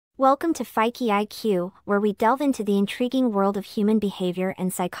Welcome to Psych IQ, where we delve into the intriguing world of human behavior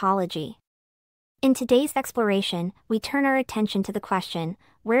and psychology. In today's exploration, we turn our attention to the question,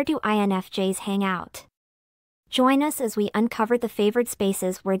 where do INFJs hang out? Join us as we uncover the favored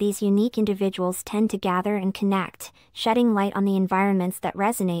spaces where these unique individuals tend to gather and connect, shedding light on the environments that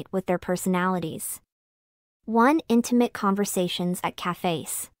resonate with their personalities. 1. Intimate conversations at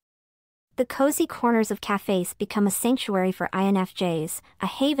cafes. The cozy corners of cafes become a sanctuary for INFJs, a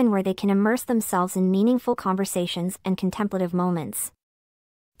haven where they can immerse themselves in meaningful conversations and contemplative moments.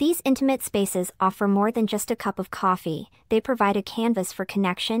 These intimate spaces offer more than just a cup of coffee. They provide a canvas for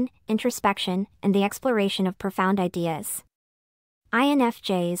connection, introspection, and the exploration of profound ideas.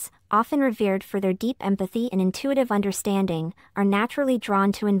 INFJs, often revered for their deep empathy and intuitive understanding, are naturally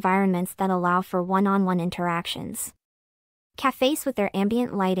drawn to environments that allow for one-on-one interactions. Cafes with their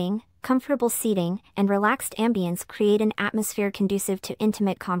ambient lighting, comfortable seating, and relaxed ambience create an atmosphere conducive to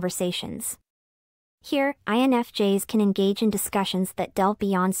intimate conversations. Here, INFJs can engage in discussions that delve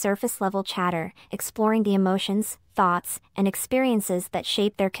beyond surface-level chatter, exploring the emotions, thoughts, and experiences that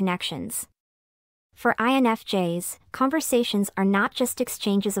shape their connections. For INFJs, conversations are not just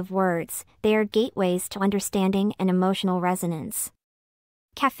exchanges of words, they are gateways to understanding and emotional resonance.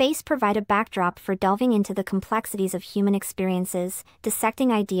 Cafes provide a backdrop for delving into the complexities of human experiences, dissecting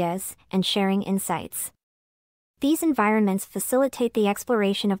ideas, and sharing insights. These environments facilitate the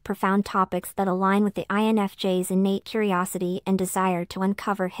exploration of profound topics that align with the INFJ's innate curiosity and desire to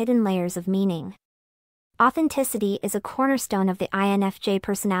uncover hidden layers of meaning. Authenticity is a cornerstone of the INFJ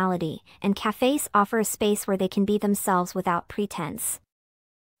personality, and cafes offer a space where they can be themselves without pretense.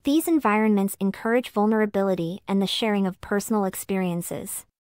 These environments encourage vulnerability and the sharing of personal experiences.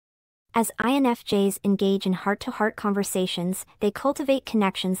 As INFJs engage in heart-to-heart conversations, they cultivate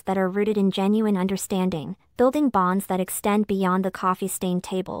connections that are rooted in genuine understanding, building bonds that extend beyond the coffee-stained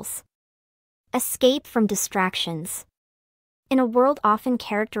tables. Escape from distractions. In a world often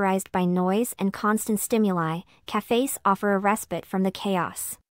characterized by noise and constant stimuli, cafes offer a respite from the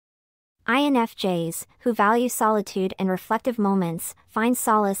chaos. INFJs, who value solitude and reflective moments, find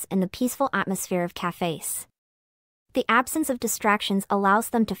solace in the peaceful atmosphere of cafes. The absence of distractions allows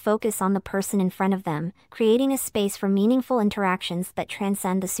them to focus on the person in front of them, creating a space for meaningful interactions that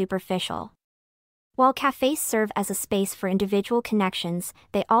transcend the superficial. While cafes serve as a space for individual connections,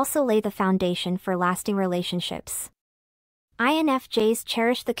 they also lay the foundation for lasting relationships. INFJs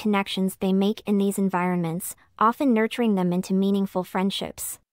cherish the connections they make in these environments, often nurturing them into meaningful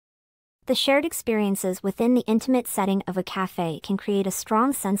friendships. The shared experiences within the intimate setting of a cafe can create a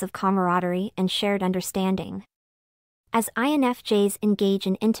strong sense of camaraderie and shared understanding. As INFJs engage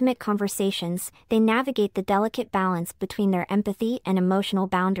in intimate conversations, they navigate the delicate balance between their empathy and emotional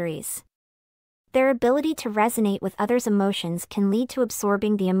boundaries. Their ability to resonate with others' emotions can lead to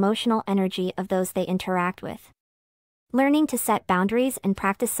absorbing the emotional energy of those they interact with. Learning to set boundaries and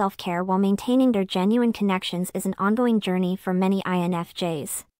practice self-care while maintaining their genuine connections is an ongoing journey for many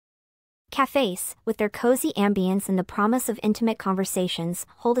INFJs. Cafes, with their cozy ambience and the promise of intimate conversations,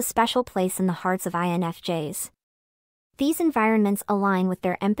 hold a special place in the hearts of INFJs. These environments align with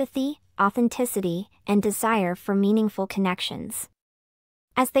their empathy, authenticity, and desire for meaningful connections.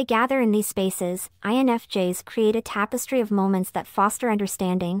 As they gather in these spaces, INFJs create a tapestry of moments that foster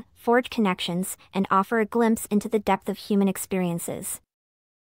understanding, forge connections, and offer a glimpse into the depth of human experiences.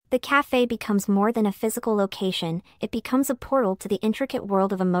 The cafe becomes more than a physical location, it becomes a portal to the intricate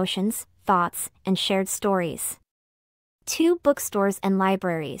world of emotions, thoughts, and shared stories. 2. Bookstores and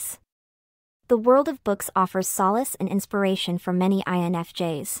libraries. The world of books offers solace and inspiration for many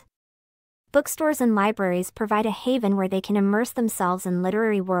INFJs. Bookstores and libraries provide a haven where they can immerse themselves in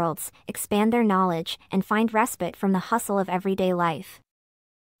literary worlds, expand their knowledge, and find respite from the hustle of everyday life.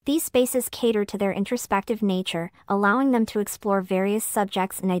 These spaces cater to their introspective nature, allowing them to explore various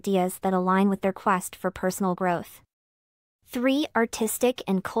subjects and ideas that align with their quest for personal growth. 3. Artistic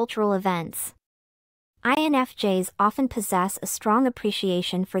and cultural events. INFJs often possess a strong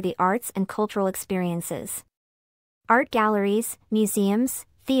appreciation for the arts and cultural experiences. Art galleries, museums,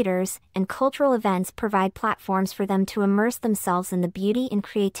 theaters, and cultural events provide platforms for them to immerse themselves in the beauty and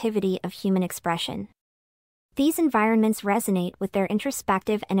creativity of human expression. These environments resonate with their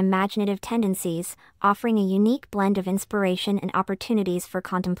introspective and imaginative tendencies, offering a unique blend of inspiration and opportunities for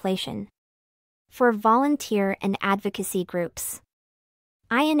contemplation. For volunteer and advocacy groups.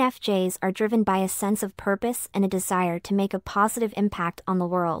 INFJs are driven by a sense of purpose and a desire to make a positive impact on the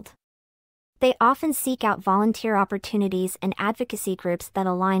world. They often seek out volunteer opportunities and advocacy groups that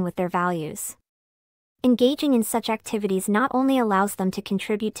align with their values. Engaging in such activities not only allows them to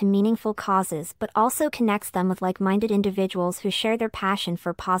contribute to meaningful causes but also connects them with like-minded individuals who share their passion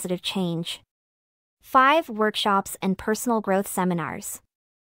for positive change. 5. Workshops and personal growth seminars.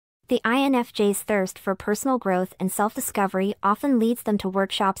 The INFJ's thirst for personal growth and self-discovery often leads them to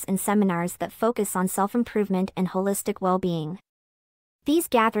workshops and seminars that focus on self-improvement and holistic well-being. These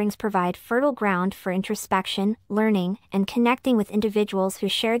gatherings provide fertile ground for introspection, learning, and connecting with individuals who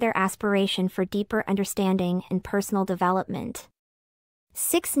share their aspiration for deeper understanding and personal development.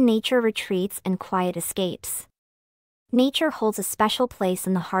 6. Nature retreats and quiet escapes. Nature holds a special place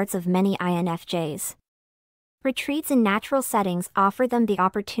in the hearts of many INFJs. Retreats in natural settings offer them the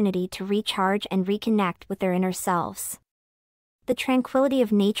opportunity to recharge and reconnect with their inner selves. The tranquility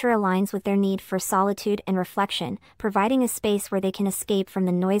of nature aligns with their need for solitude and reflection, providing a space where they can escape from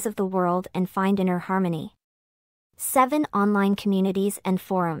the noise of the world and find inner harmony. 7. Online communities and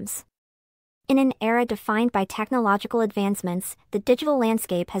forums. In an era defined by technological advancements, the digital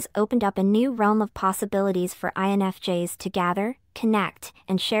landscape has opened up a new realm of possibilities for INFJs to gather, connect,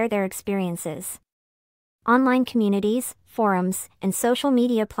 and share their experiences. Online communities, forums, and social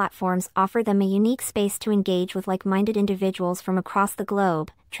media platforms offer them a unique space to engage with like-minded individuals from across the globe,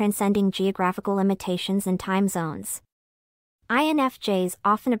 transcending geographical limitations and time zones. INFJs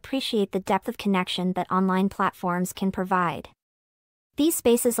often appreciate the depth of connection that online platforms can provide. These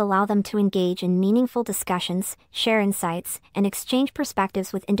spaces allow them to engage in meaningful discussions, share insights, and exchange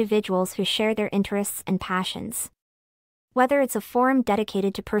perspectives with individuals who share their interests and passions. Whether it's a forum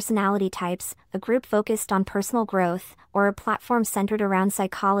dedicated to personality types, a group focused on personal growth, or a platform centered around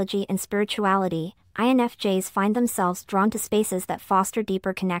psychology and spirituality, INFJs find themselves drawn to spaces that foster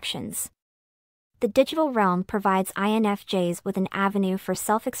deeper connections. The digital realm provides INFJs with an avenue for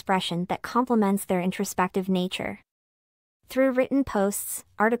self-expression that complements their introspective nature. Through written posts,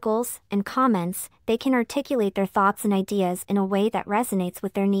 articles, and comments, they can articulate their thoughts and ideas in a way that resonates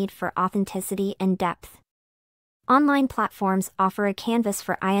with their need for authenticity and depth. Online platforms offer a canvas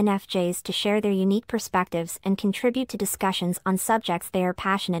for INFJs to share their unique perspectives and contribute to discussions on subjects they are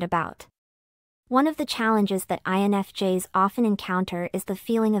passionate about. One of the challenges that INFJs often encounter is the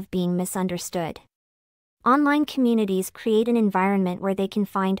feeling of being misunderstood. Online communities create an environment where they can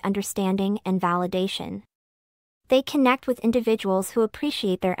find understanding and validation. They connect with individuals who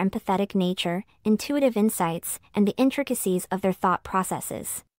appreciate their empathetic nature, intuitive insights, and the intricacies of their thought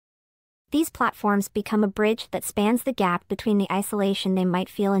processes. These platforms become a bridge that spans the gap between the isolation they might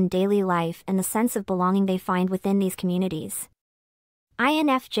feel in daily life and the sense of belonging they find within these communities.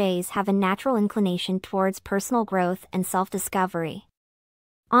 INFJs have a natural inclination towards personal growth and self-discovery.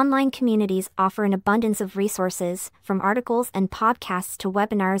 Online communities offer an abundance of resources, from articles and podcasts to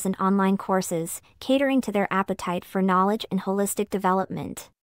webinars and online courses, catering to their appetite for knowledge and holistic development.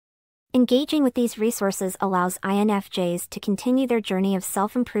 Engaging with these resources allows INFJs to continue their journey of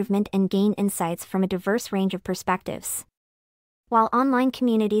self-improvement and gain insights from a diverse range of perspectives. While online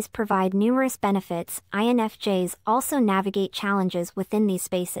communities provide numerous benefits, INFJs also navigate challenges within these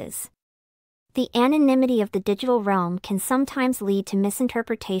spaces. The anonymity of the digital realm can sometimes lead to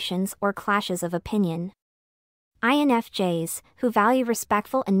misinterpretations or clashes of opinion. INFJs, who value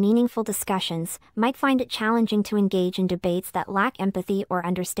respectful and meaningful discussions, might find it challenging to engage in debates that lack empathy or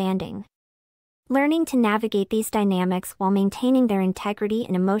understanding. Learning to navigate these dynamics while maintaining their integrity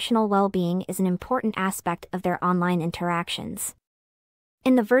and emotional well-being is an important aspect of their online interactions.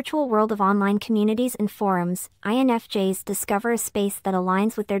 In the virtual world of online communities and forums, INFJs discover a space that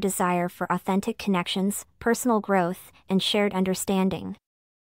aligns with their desire for authentic connections, personal growth, and shared understanding.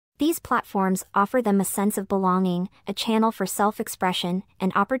 These platforms offer them a sense of belonging, a channel for self-expression,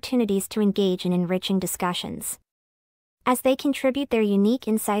 and opportunities to engage in enriching discussions. As they contribute their unique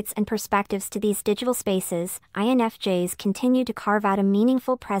insights and perspectives to these digital spaces, INFJs continue to carve out a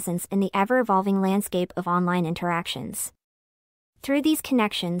meaningful presence in the ever-evolving landscape of online interactions. Through these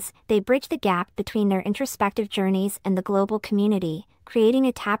connections, they bridge the gap between their introspective journeys and the global community, creating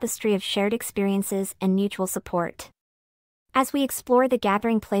a tapestry of shared experiences and mutual support. As we explore the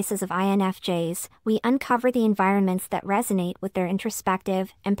gathering places of INFJs, we uncover the environments that resonate with their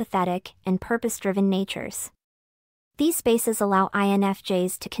introspective, empathetic, and purpose-driven natures. These spaces allow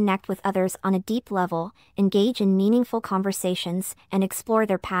INFJs to connect with others on a deep level, engage in meaningful conversations, and explore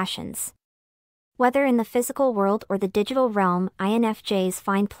their passions. Whether in the physical world or the digital realm, INFJs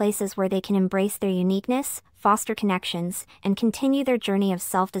find places where they can embrace their uniqueness, foster connections, and continue their journey of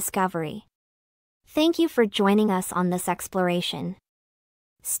self-discovery. Thank you for joining us on this exploration.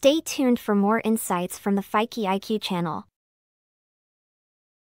 Stay tuned for more insights from the Psych IQ channel,